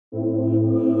Hello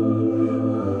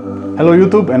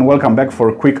YouTube and welcome back for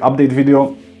a quick update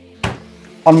video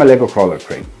on my Lego crawler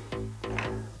crane.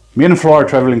 Me and Flo are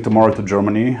traveling tomorrow to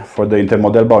Germany for the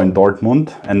Intermodellbau in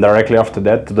Dortmund and directly after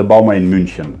that to the Bauma in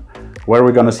München, where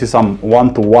we're gonna see some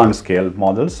one-to-one scale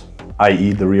models,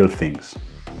 i.e. the real things.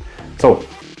 So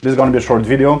this is gonna be a short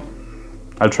video.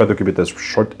 I'll try to keep it as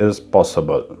short as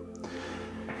possible.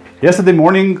 Yesterday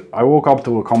morning I woke up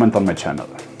to a comment on my channel.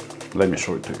 Let me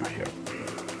show it to you here.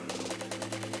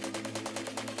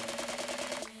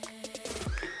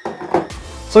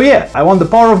 So yeah, I won the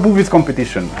Power of BuWizz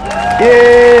competition.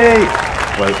 Yay!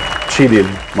 Well, she did,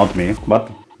 not me, but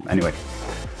anyway.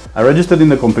 I registered in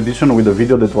the competition with a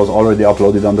video that was already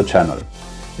uploaded on the channel.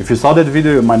 If you saw that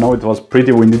video, you might know it was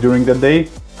pretty windy during that day.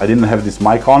 I didn't have this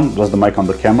mic on, just the mic on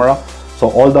the camera. So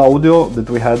all the audio that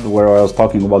we had where I was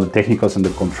talking about the technicals and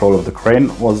the control of the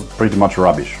crane was pretty much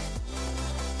rubbish.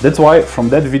 That's why from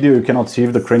that video you cannot see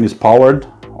if the crane is powered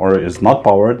or is not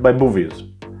powered by BuWizz.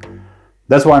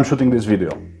 That's why I'm shooting this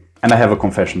video, and I have a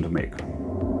confession to make.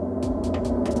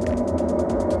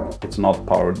 It's not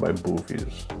powered by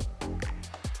BuWizz.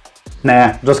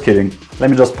 Nah, just kidding. Let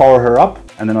me just power her up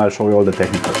and then I'll show you all the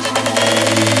technicals.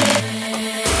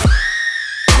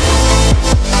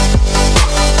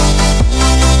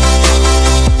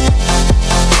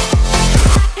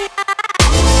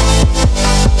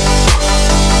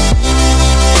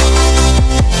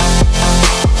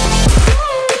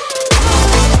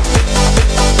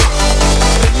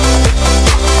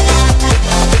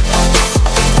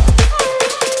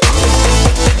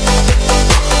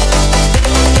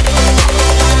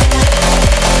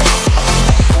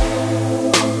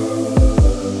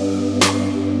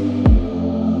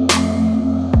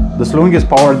 The slewing is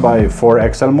powered by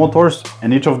 4 XL motors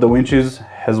and each of the winches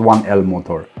has one L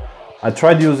motor. I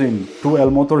tried using 2 L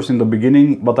motors in the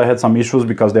beginning, but I had some issues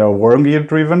because they are worm gear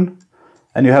driven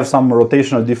and you have some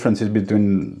rotational differences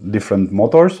between different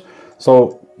motors.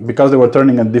 So because they were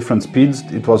turning at different speeds,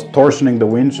 it was torsioning the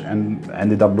winch and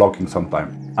ended up blocking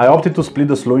sometime. I opted to split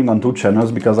the slewing on 2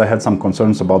 channels because I had some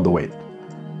concerns about the weight.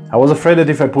 I was afraid that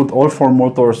if I put all 4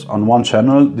 motors on one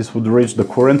channel, this would reach the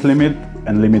current limit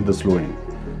and limit the slewing.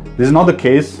 This is not the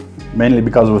case, mainly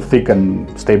because of a thick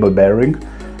and stable bearing.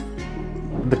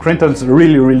 The crane turns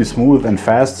really smooth and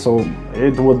fast, so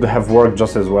it would have worked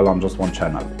just as well on just one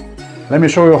channel. Let me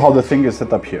show you how the thing is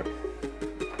set up here.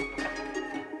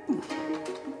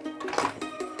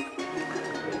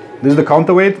 This is the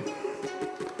counterweight.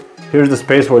 Here's the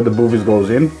space where the BuWizz goes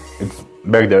in. It's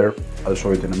back there, I'll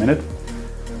show it in a minute.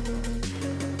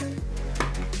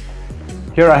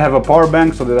 Here I have a power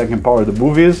bank so that I can power the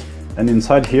BuWizz. And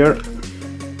inside here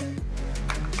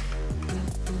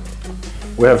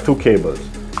we have 2 cables.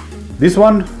 This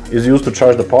one is used to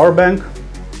charge the power bank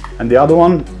and the other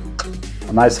one,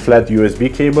 a nice flat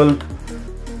USB cable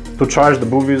to charge the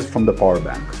BuWizz from the power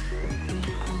bank.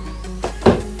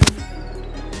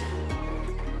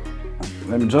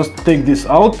 Let me just take this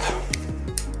out.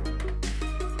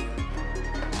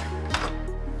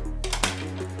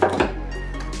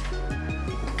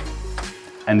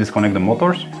 And disconnect the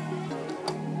motors.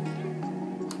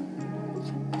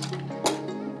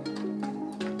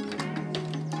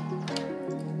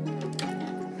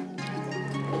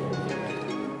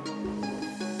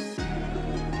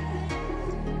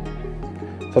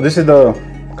 So this is the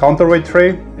counterweight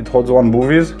tray. It holds 1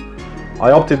 BuWizz.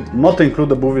 I opted not to include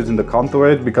the BuWizz in the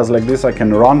counterweight because like this I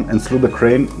can run and slew the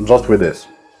crane just with this.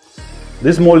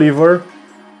 This small lever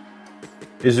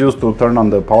is used to turn on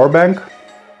the power bank.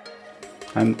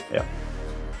 And yeah,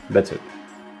 that's it.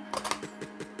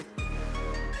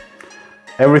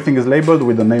 Everything is labeled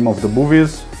with the name of the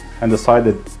BuWizz and the side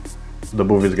that the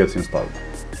BuWizz gets installed.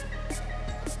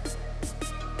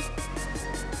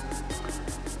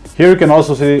 Here you can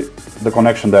also see the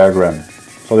connection diagram,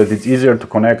 so that it's easier to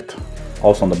connect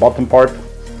also on the bottom part,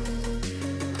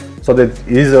 so that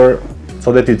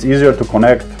it's easier to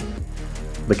connect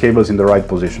the cables in the right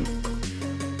position.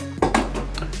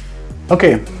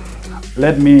 Okay,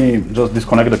 let me just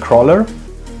disconnect the crawler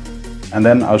and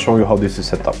then I'll show you how this is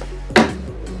set up.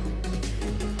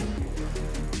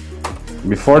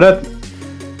 Before that,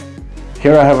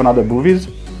 here I have another BuWizz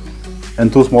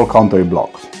and 2 small counterweight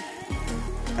blocks.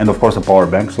 And of course a power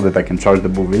bank so that I can charge the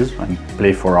BuWizz and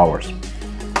play for hours.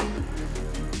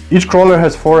 Each crawler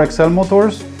has 4 XL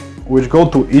motors which go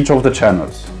to each of the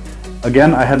channels.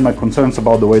 Again, I had my concerns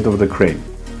about the weight of the crane.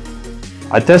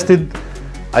 I tested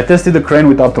the crane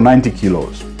with up to 90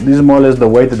 kilos. This is more or less the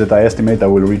weight that I estimate I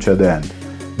will reach at the end.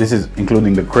 This is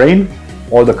including the crane,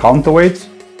 all the counterweights,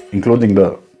 including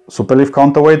the superlift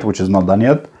counterweight, which is not done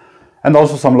yet, and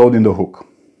also some load in the hook.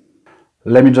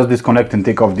 Let me just disconnect and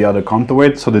take off the other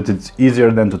counterweight so that it's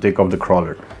easier than to take off the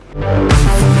crawler.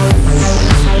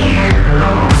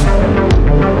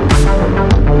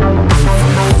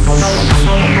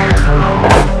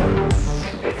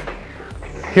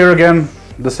 Here again,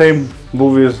 the same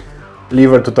BuWizz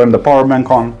lever to turn the power bank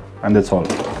on, and that's all.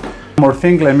 One more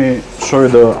thing, let me show you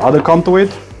the other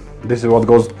counterweight. This is what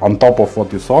goes on top of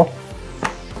what you saw.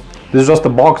 This is just a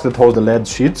box that holds the LED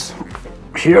sheets.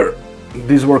 Here,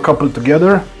 these were coupled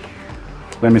together.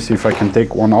 Let me see if I can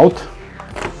take one out.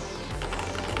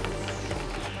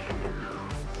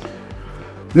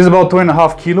 This is about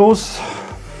 2.5 kilos.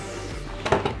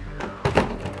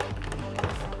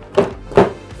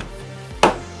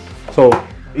 So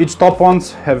each top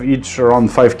ones have each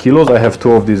around 5 kilos. I have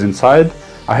 2 of these inside.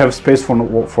 I have space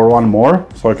for one more,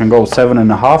 so I can go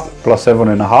 7.5 plus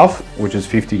 7.5, which is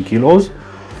 15 kilos.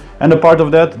 And a part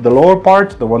of that, the lower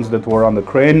part, the ones that were on the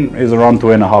crane, is around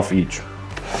 2.5 each.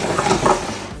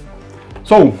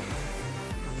 So,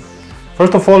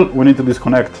 first of all, we need to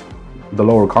disconnect the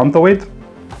lower counterweight.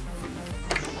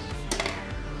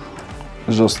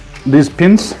 Just these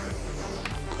pins.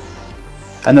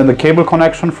 And then the cable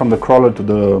connection from the crawler to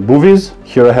the BuWizz.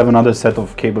 Here I have another set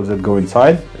of cables that go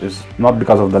inside. It's not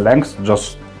because of the length,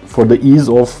 just for the ease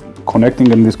of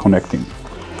connecting and disconnecting.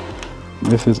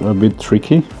 This is a bit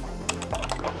tricky.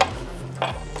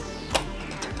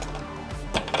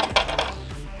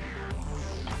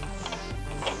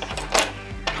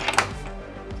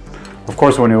 Of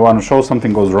course, when you want to show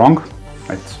something goes wrong,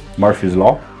 it's Murphy's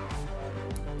Law.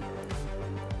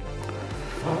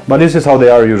 But this is how they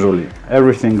are usually.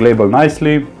 Everything labeled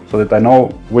nicely so that I know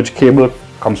which cable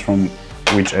comes from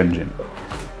which engine.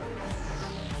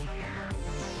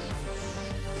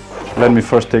 Let me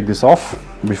first take this off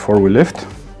before we lift.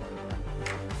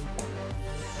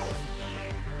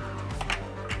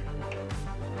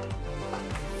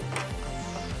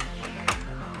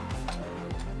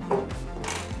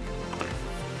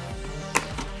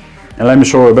 And let me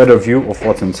show a better view of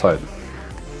what's inside.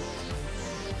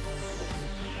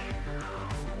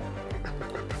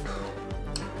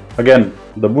 Again,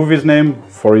 the BuWizz name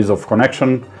for ease of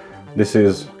connection. This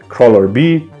is crawler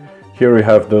B. Here we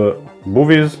have the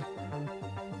BuWizz,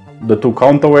 the 2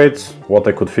 counterweights, what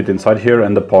I could fit inside here,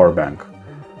 and the power bank.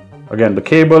 Again, the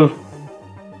cable,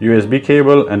 USB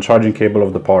cable and charging cable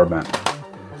of the power bank.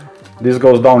 This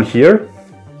goes down here,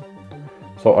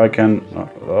 so I can,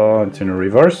 it's in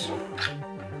reverse,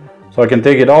 so I can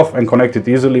take it off and connect it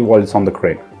easily while it's on the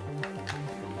crane.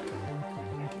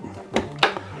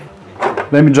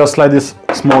 Let me just slide this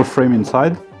small frame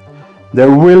inside. There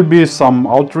will be some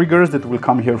outriggers that will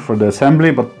come here for the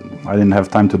assembly, but I didn't have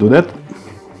time to do that.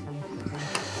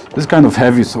 It's kind of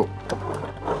heavy, so...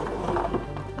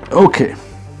 Okay.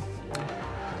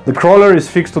 The crawler is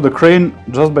fixed to the crane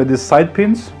just by these side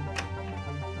pins.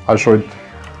 I'll show it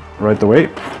right away.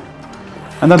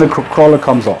 And then the crawler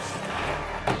comes off.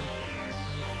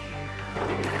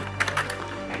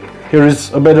 Here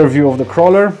is a better view of the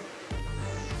crawler.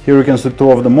 Here you can see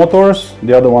 2 of the motors.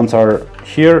 The other ones are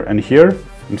here and here.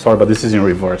 I'm sorry, but this is in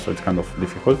reverse, so it's kind of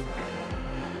difficult.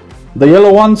 The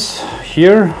yellow ones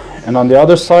here, and on the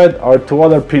other side are 2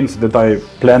 other pins that I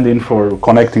planned in for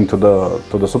connecting to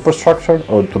the superstructure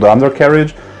or to the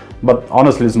undercarriage, but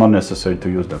honestly it's not necessary to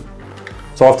use them.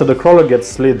 So after the crawler gets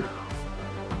slid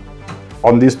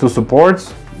on these 2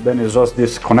 supports, then it's just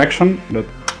this connection that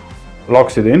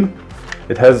locks it in.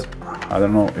 It has, I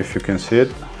don't know if you can see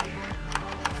it,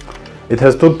 it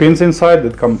has 2 pins inside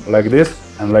that come like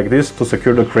this and like this to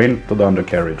secure the crane to the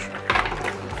undercarriage.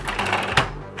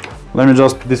 Let me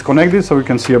just disconnect this so we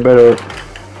can see a better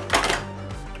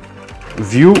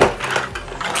view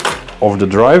of the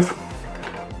drive.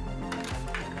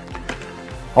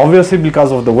 Obviously,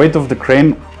 because of the weight of the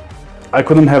crane, I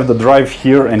couldn't have the drive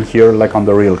here and here like on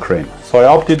the real crane. So I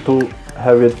opted to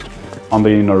have it on the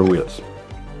inner wheels.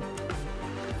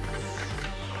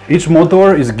 Each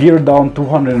motor is geared down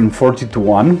 240 to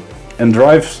 1 and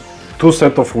drives 2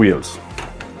 sets of wheels.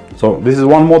 So this is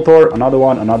one motor, another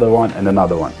one, and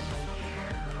another one.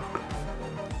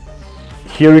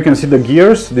 Here you can see the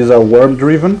gears. These are worm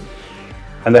driven,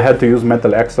 and I had to use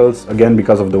metal axles again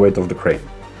because of the weight of the crane.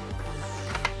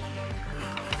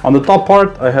 On the top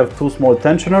part I have 2 small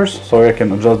tensioners so I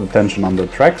can adjust the tension on the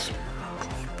tracks,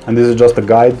 and this is just a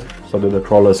guide so that the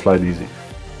crawler slides easy.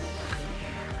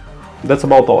 That's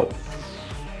about all.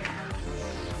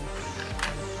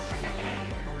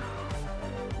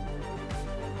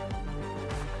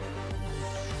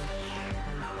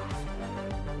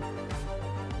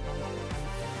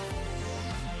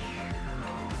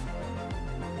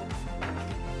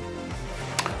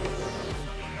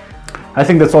 I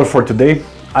think that's all for today.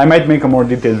 I might make a more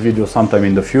detailed video sometime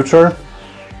in the future,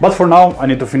 but for now I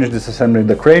need to finish disassembling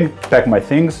the crane, pack my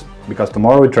things, because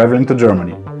tomorrow we're traveling to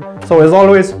Germany. So as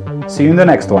always, see you in the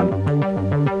next one.